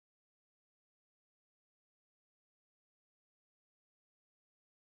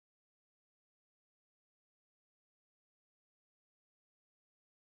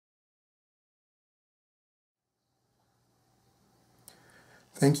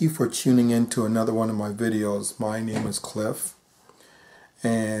Thank you for tuning in to another one of my videos. My name is Cliff,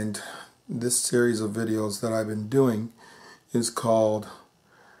 and this series of videos that I've been doing is called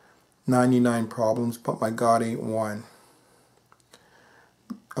 99 Problems But My God Ain't One.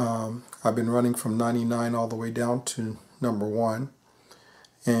 I've been running from 99 all the way down to number 1,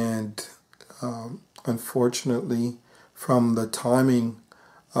 and unfortunately, from the timing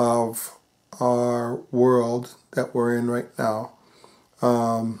of our world that we're in right now,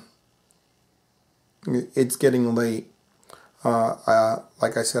 it's getting late.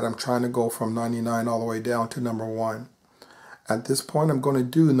 Like I said, I'm trying to go from 99 all the way down to number 1. At this point, I'm going to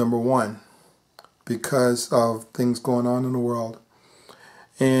do number 1 because of things going on in the world.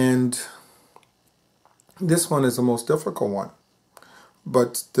 And this one is the most difficult one,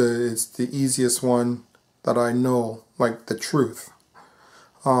 but it's the easiest one that I know, like the truth.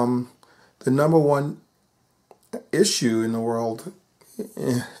 The number 1 issue in the world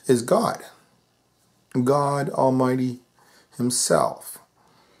is God. God Almighty Himself.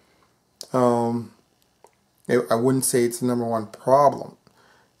 I wouldn't say it's the number 1 problem.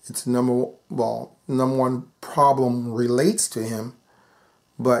 It's number 1 problem relates to Him,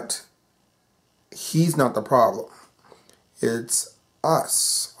 but He's not the problem. It's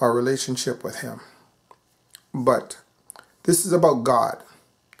us, our relationship with Him. But this is about God,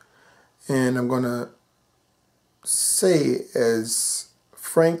 and I'm going to say as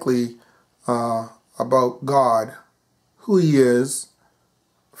frankly about God, who He is,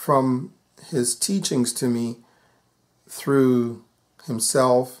 from His teachings to me through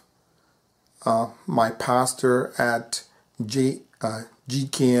Himself, my pastor at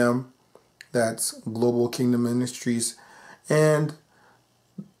GKM, that's Global Kingdom Ministries, and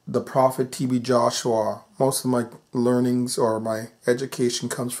the prophet T.B. Joshua. Most of my learnings or my education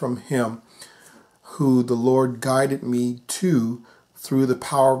comes from him, who the Lord guided me to through the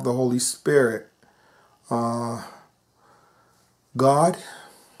power of the Holy Spirit. God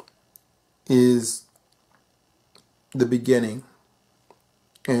is the beginning,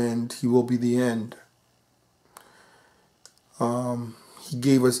 and He will be the end. He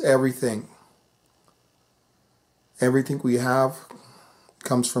gave us everything. Everything we have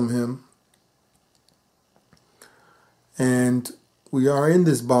comes from Him. And we are in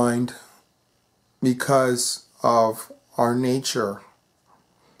this bind because of our nature,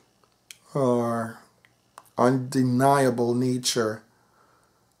 our undeniable nature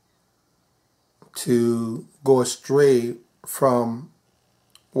to go astray from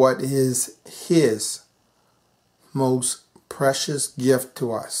what is His most precious gift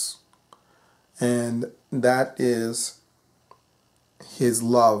to us, and that is His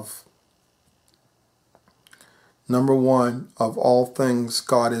love. Number 1 of all things,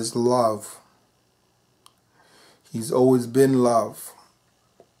 God is love. He's always been love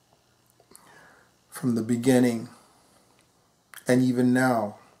from the beginning and even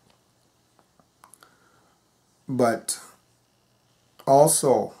now. But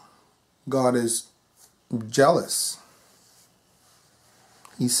also, God is jealous.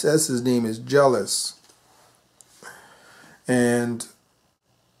 He says His name is jealous, and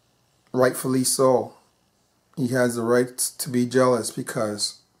rightfully so. He has the right to be jealous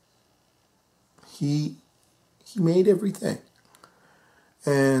because He made everything,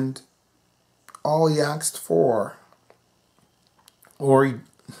 and all He asked for,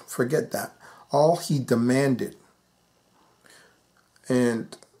 forget that, all He demanded.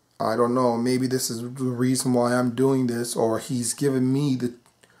 And I don't know, maybe this is the reason why I'm doing this, or He's given me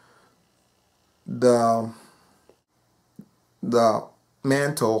the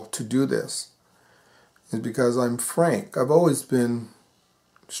mantle to do this, is because I'm frank. I've always been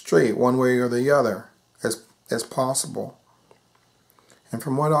straight one way or the other as possible. And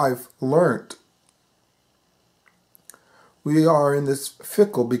from what I've learned, we are in this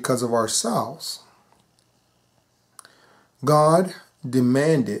fickle because of ourselves. God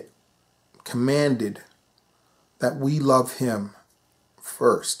commanded that we love Him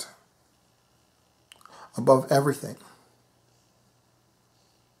first, above everything,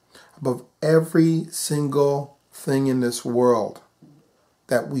 above every single thing in this world,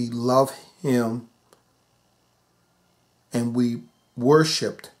 that we love Him and we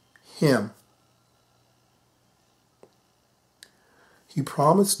worshiped Him. He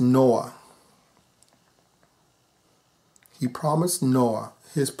promised Noah,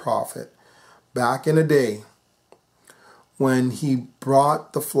 His prophet, back in the day when He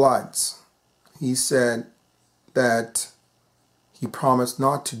brought the floods. He said that He promised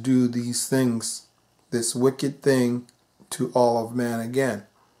not to do these things, this wicked thing, to all of man again,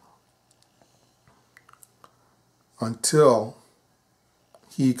 until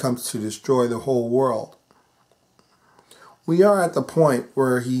he comes to destroy the whole world. We are at the point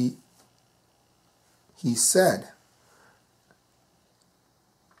where he said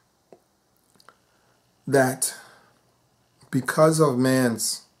that because of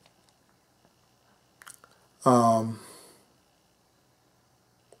man's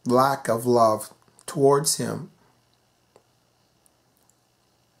lack of love towards him,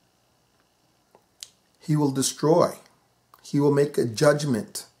 he will destroy. He will make a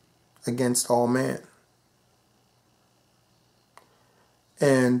judgment against all man.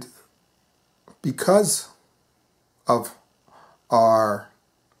 And because of our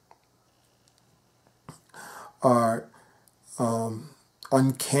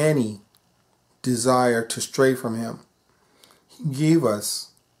uncanny desire to stray from him, he gave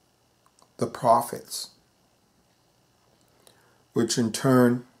us the prophets, which in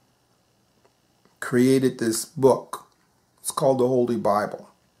turn created this book. It's called the Holy Bible.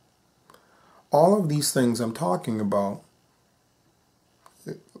 All of these things I'm talking about,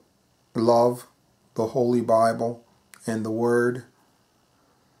 love, the Holy Bible, and the Word,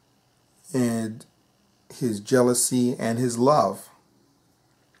 and his jealousy and his love,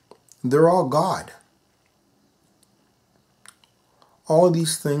 they're all God. All of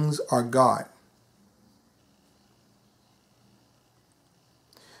these things are God.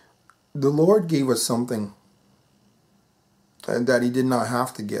 The Lord gave us something that he did not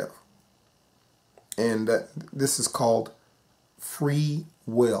have to give. And this is called free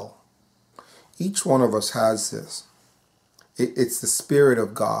will. Each one of us has this. It's the Spirit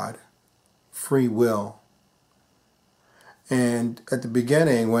of God, free will. And at the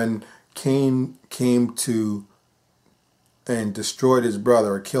beginning, when Cain came to and destroyed his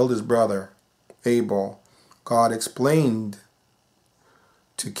brother, or killed his brother, Abel, God explained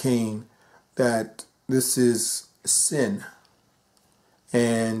to Cain that this is sin.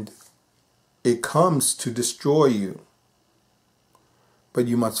 And it comes to destroy you. But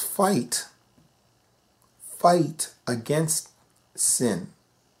you must fight against sin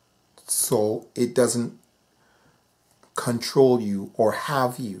so it doesn't control you or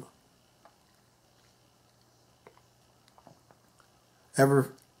have you.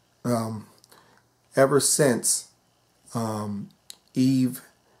 Ever since Eve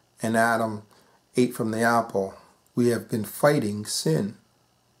and Adam ate from the apple, we have been fighting sin.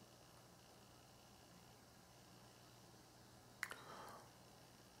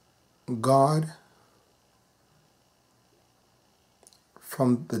 God,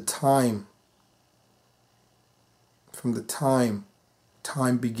 from the time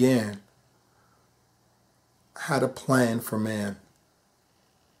time began, had a plan for man.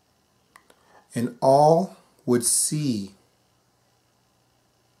 And all would see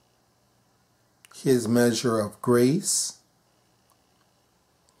his measure of grace,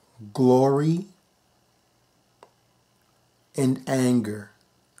 glory, and anger.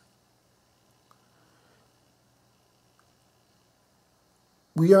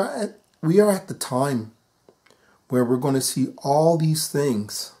 We are at the time where we're going to see all these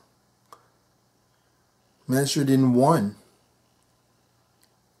things measured in one.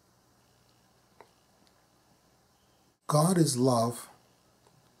 God is love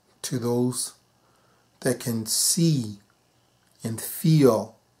to those that can see and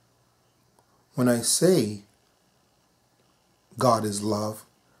feel. When I say God is love,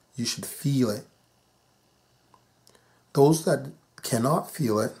 you should feel it. Those that cannot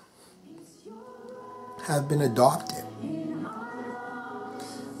feel it have been adopted.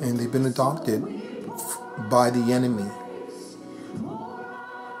 And they've been adopted by the enemy.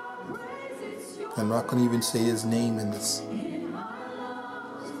 I'm not going to even say his name in this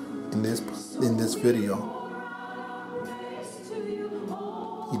video.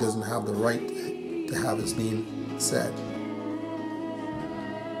 He doesn't have the right to have his name said.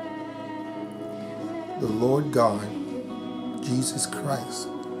 The Lord God, Jesus Christ,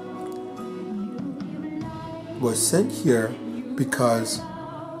 was sent here because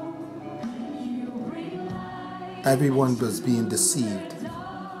everyone was being deceived.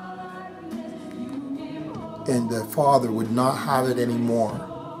 And the Father would not have it anymore.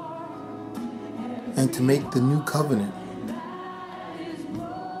 And to make the new covenant,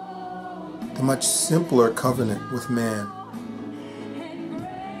 the much simpler covenant with man,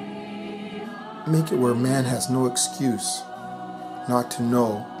 make it where man has no excuse not to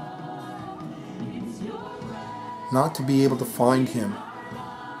know, not to be able to find him,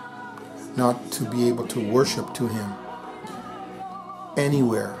 not to be able to worship to him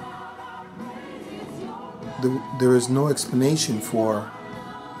anywhere. There is no explanation for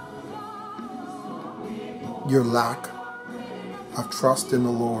your lack of trust in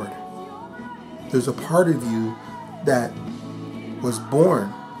the Lord. There's a part of you that was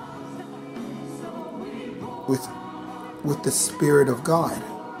born with the Spirit of God.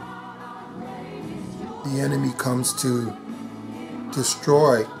 The enemy comes to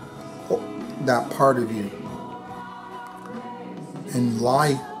destroy that part of you and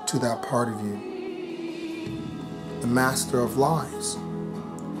lie to that part of you. The master of lies.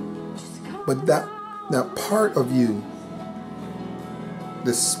 But that part of you,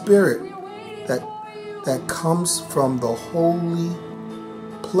 the spirit that comes from the holy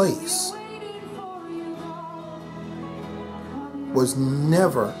place, was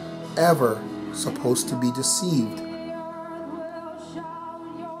never, ever supposed to be deceived.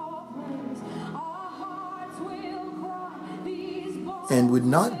 And would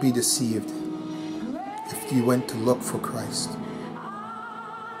not be deceived if you went to look for Christ.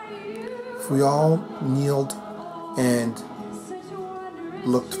 If we all kneeled and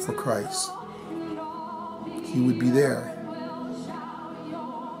looked for Christ, He would be there.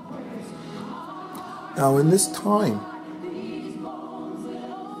 Now in this time,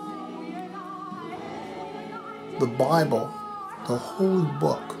 the Bible, the holy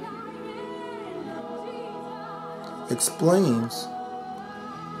book, explains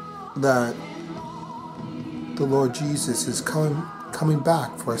that the Lord Jesus is coming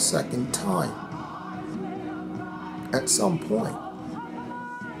back for a second time at some point.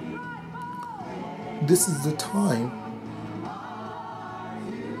 This is the time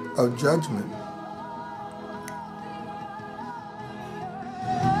of judgment.